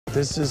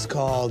This is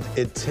called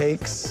It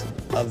Takes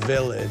a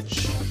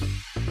Village.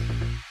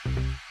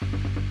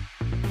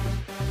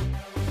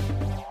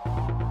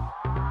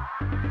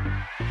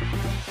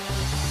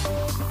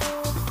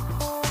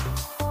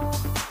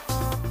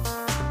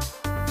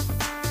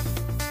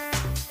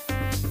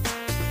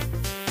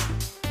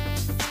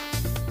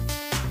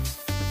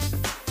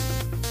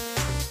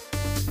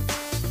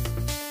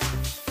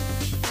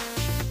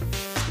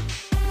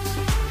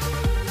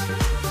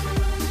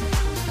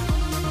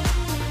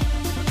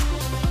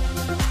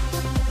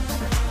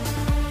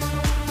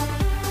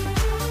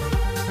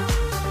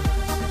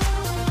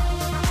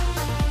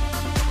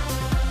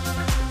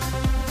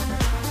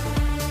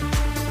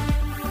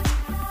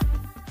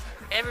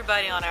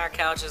 Everybody on our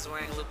couch is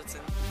wearing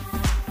Louboutin.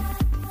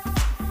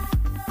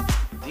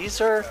 These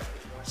are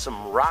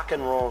some rock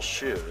and roll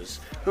shoes.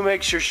 Who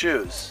makes your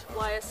shoes?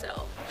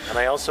 YSL. And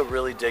I also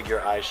really dig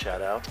your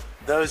eyeshadow.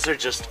 Those are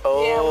just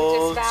old. Yeah,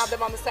 we just found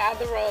them on the side of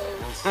the road.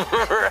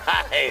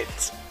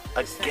 Right.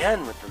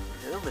 Again with the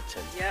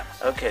Louboutin. Yep.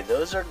 Okay,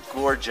 those are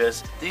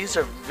gorgeous. These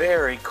are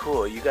very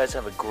cool. You guys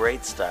have a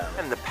great style.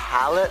 And the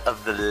palette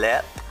of the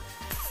lip.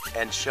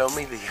 And show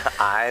me the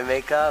eye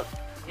makeup.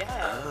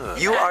 Yeah. Oh.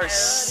 You are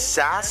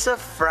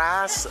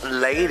sassafras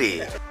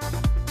lady.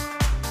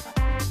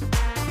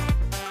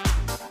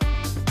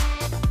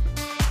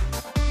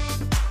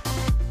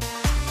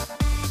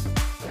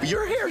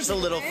 Your hair's a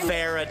little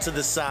Farrah to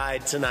the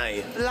side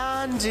tonight.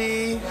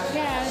 Blondie.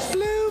 Yes.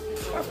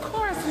 Bloop. Of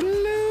course.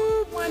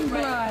 Bloop. One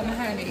blonde,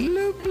 honey.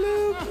 Bloop,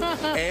 bloop.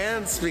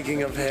 And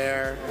speaking of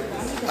hair,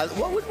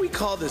 what would we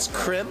call this?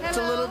 Crimped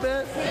a little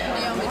bit?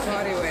 Naomi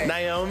party way.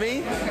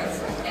 Naomi?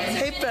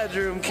 Hey,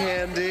 bedroom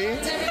candy.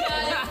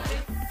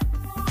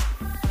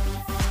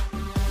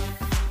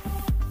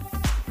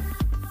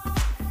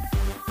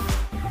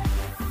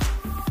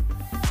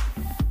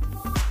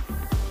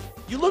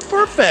 You look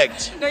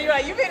perfect. No, you're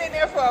right. You've been in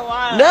there for a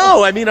while.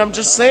 No, I mean, I'm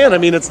just saying. I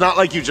mean, it's not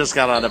like you just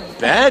got out of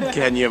bed,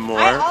 Kenya Moore.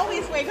 I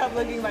always wake up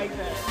looking like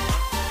that.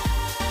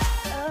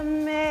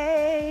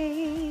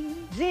 Amazing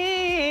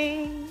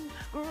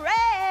grace.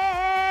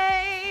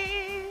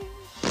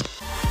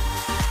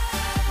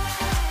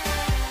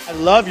 I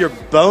love your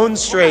bone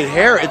straight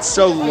hair. It's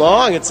so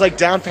long. It's like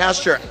down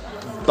past your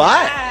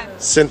butt.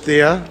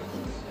 Cynthia,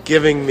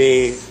 giving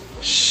me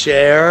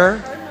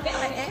share.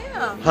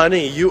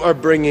 Honey, you are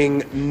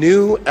bringing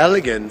new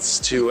elegance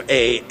to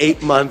a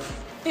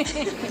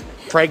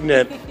 8-month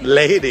pregnant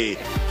lady.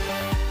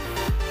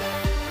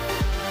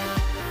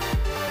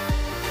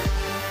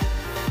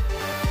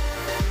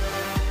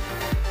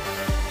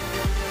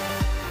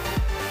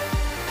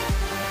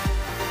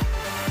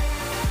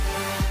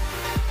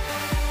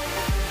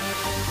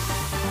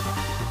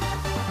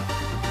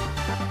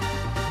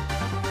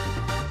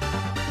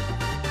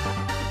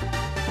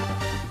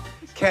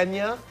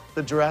 Kenya,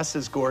 the dress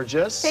is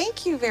gorgeous.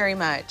 Thank you very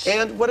much.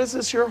 And what is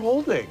this you're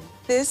holding?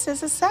 This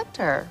is a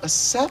scepter. A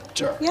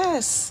scepter?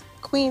 Yes,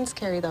 queens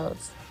carry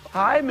those.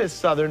 Hi, Miss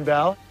Southern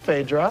Belle.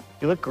 Phaedra,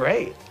 you look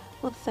great.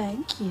 Well,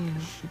 thank you.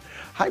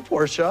 Hi,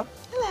 Porsha.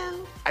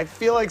 Hello. I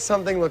feel like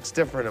something looks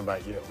different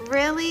about you.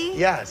 Really?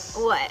 Yes.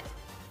 What?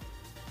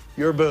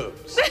 Your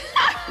boobs.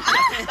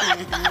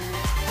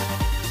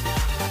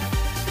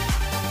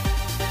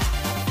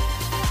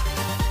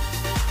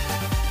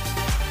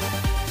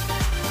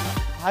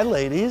 Hi,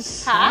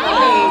 ladies.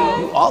 Hi.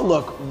 You all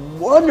look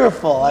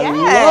wonderful. Yes.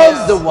 I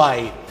love the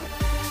white.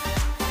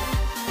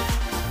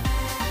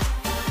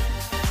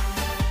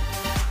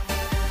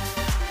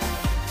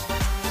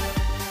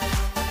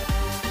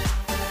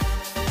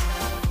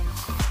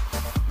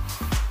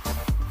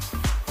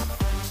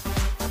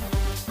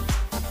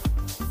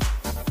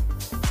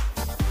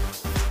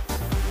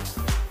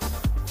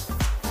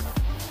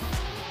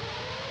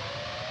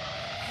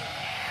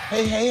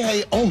 Hey, hey,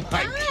 hey. Oh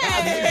my God.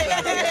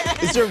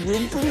 Is there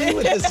room for me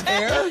with this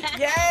hair?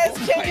 Yes,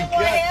 Kenya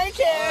Moore hair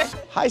care.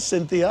 Hi,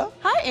 Cynthia.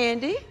 Hi,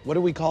 Andy. What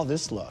do we call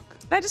this look?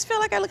 I just feel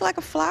like I look like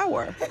a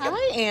flower.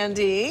 Hi,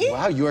 Andy.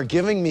 Wow, you are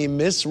giving me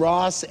Miss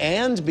Ross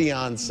and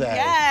Beyonce.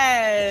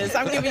 Yes,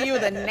 I'm giving you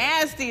the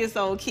nastiest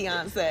old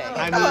Beyonce.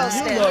 I mean,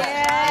 you look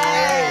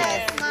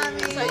Yes, great.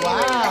 mommy.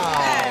 Wow.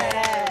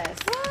 Yes.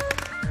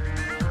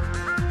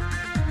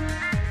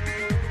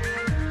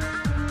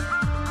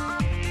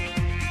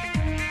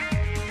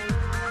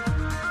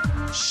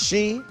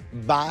 She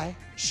by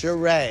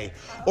Sheree.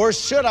 Or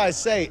should I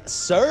say,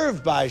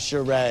 served by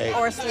Sheree.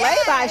 Or slay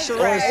by Or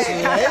Sheree.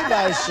 slay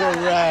by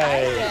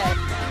Sheree.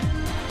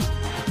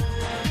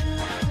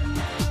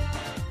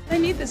 I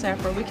need this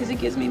afro because it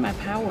gives me my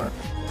power.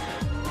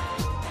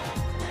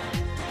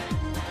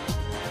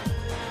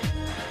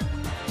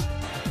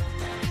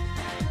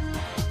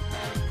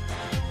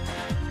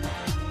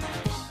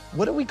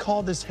 What do we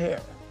call this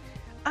hair?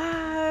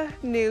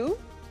 New.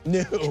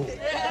 New.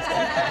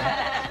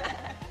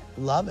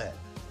 Love it.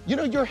 You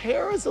know, your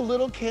hair is a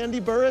little Kandi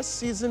Burruss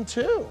season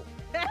 2.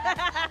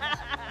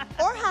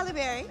 Or Halle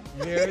Berry.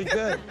 Very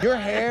good. Your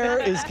hair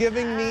is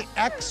giving me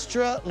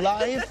extra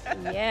life.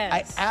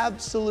 Yes. I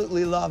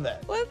absolutely love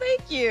it. Well,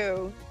 thank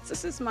you.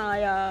 This is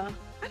my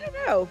I don't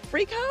know.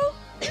 Freako?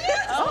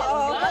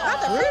 Oh,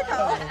 not the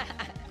Freako.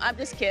 I'm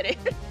just kidding.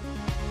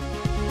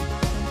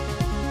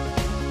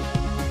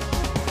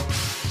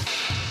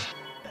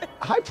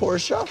 Hi,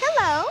 Porsha.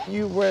 Hello.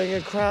 You wearing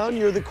a crown?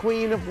 You're the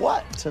queen of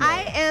what I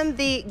tonight? am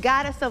the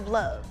goddess of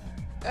love.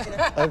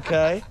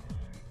 Okay.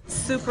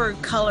 Super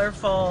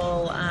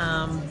colorful,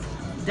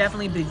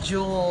 definitely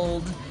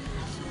bejeweled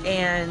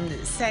and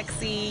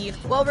sexy.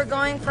 Well, we're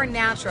going for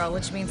natural,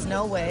 which means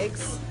no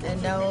wigs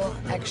and no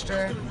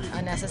extra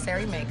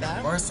unnecessary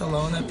makeup.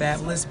 Barcelona,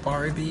 fabulous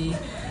Barbie,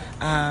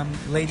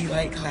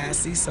 ladylike,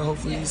 classy, so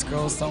hopefully these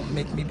girls don't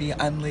make me be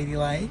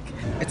unladylike.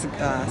 It's a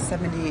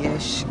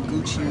 70-ish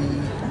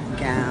Gucci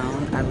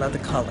gown. I love the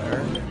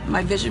color.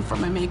 My vision for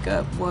my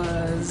makeup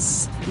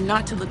was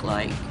not to look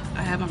like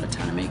I have on a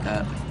ton of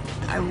makeup.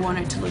 I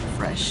wanted to look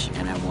fresh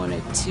and I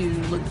wanted to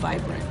look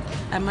vibrant.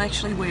 I'm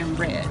actually wearing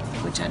red,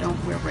 which I don't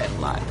wear red a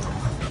lot.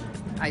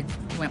 I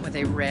went with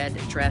a red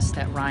dress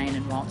that Ryan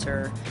and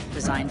Walter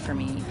designed for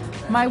me.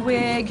 My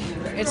wig,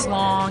 it's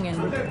long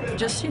and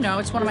just, you know,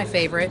 it's one of my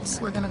favorites.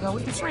 We're gonna go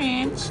with the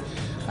fringe,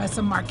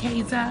 some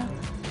Marquesa,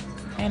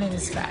 and it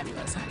is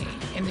fabulous, honey.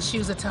 And the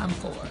shoes are Tom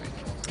Ford.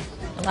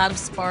 A lot of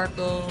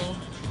sparkle,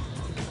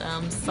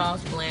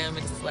 soft glam.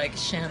 It's like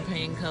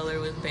champagne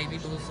color with baby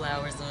blue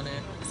flowers on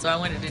it. So I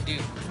wanted to do,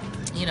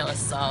 you know, a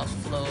soft,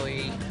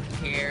 flowy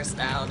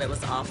hairstyle that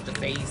was off the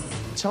face.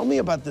 Tell me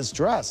about this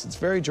dress. It's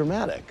very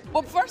dramatic.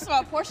 Well, first of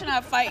all, Porsha and I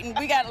are fighting.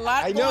 We got a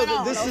lot I going know that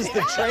on. this is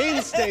the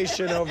train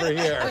station over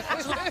here.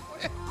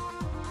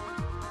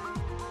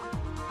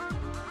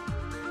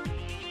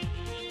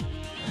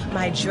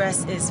 My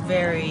dress is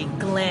very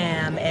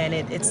glam and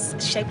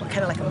it's shaped kind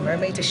of like a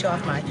mermaid to show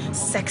off my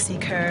sexy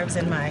curves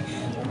and my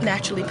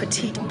naturally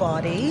petite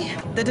body.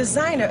 The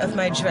designer of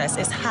my dress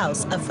is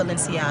House of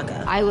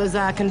Balenciaga. I was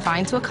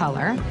confined to a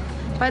color,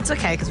 but it's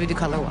okay because we do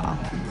color well.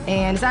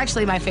 And it's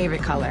actually my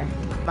favorite color.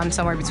 I'm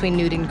somewhere between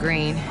nude and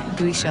green.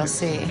 We shall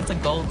see. It's a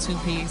gold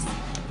two-piece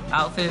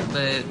outfit,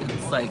 but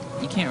it's like,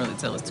 you can't really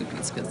tell it's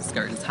two-piece because the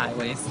skirt is high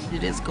waist.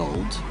 It is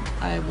gold,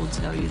 I will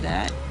tell you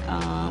that,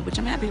 which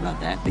I'm happy about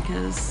that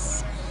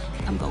because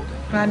I'm golden.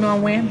 I know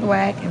I'm wearing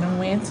black and I'm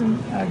wearing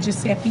some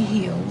Giuseppe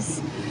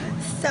heels.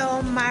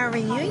 So my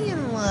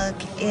reunion look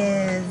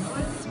is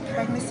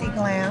pregnancy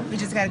glam. We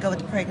just gotta go with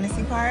the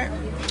pregnancy part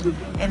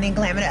and then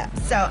glam it up.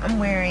 So I'm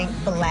wearing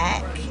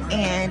black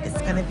and it's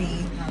gonna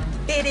be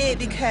fitted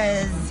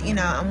because, you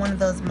know, I'm one of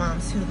those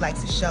moms who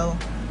likes to show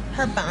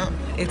her bump.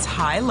 It's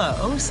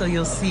high-low, so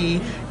you'll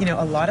see, you know,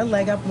 a lot of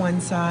leg up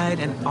one side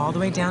and all the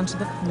way down to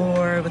the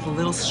floor with a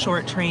little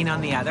short train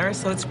on the other,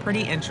 so it's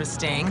pretty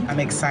interesting. I'm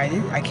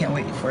excited. I can't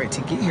wait for it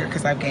to get here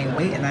because I've gained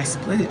weight and I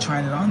split it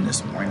trying it on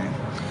this morning.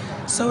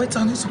 So it's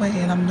on its way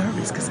and I'm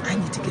nervous because I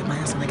need to get my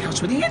ass on the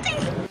couch with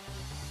Andy.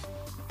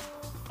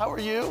 How are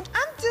you?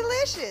 I'm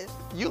delicious.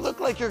 You look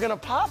like you're gonna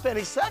pop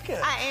any second.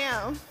 I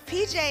am.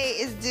 PJ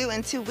is due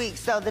in 2 weeks,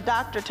 so the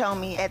doctor told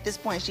me at this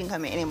point she can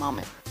come in any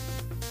moment.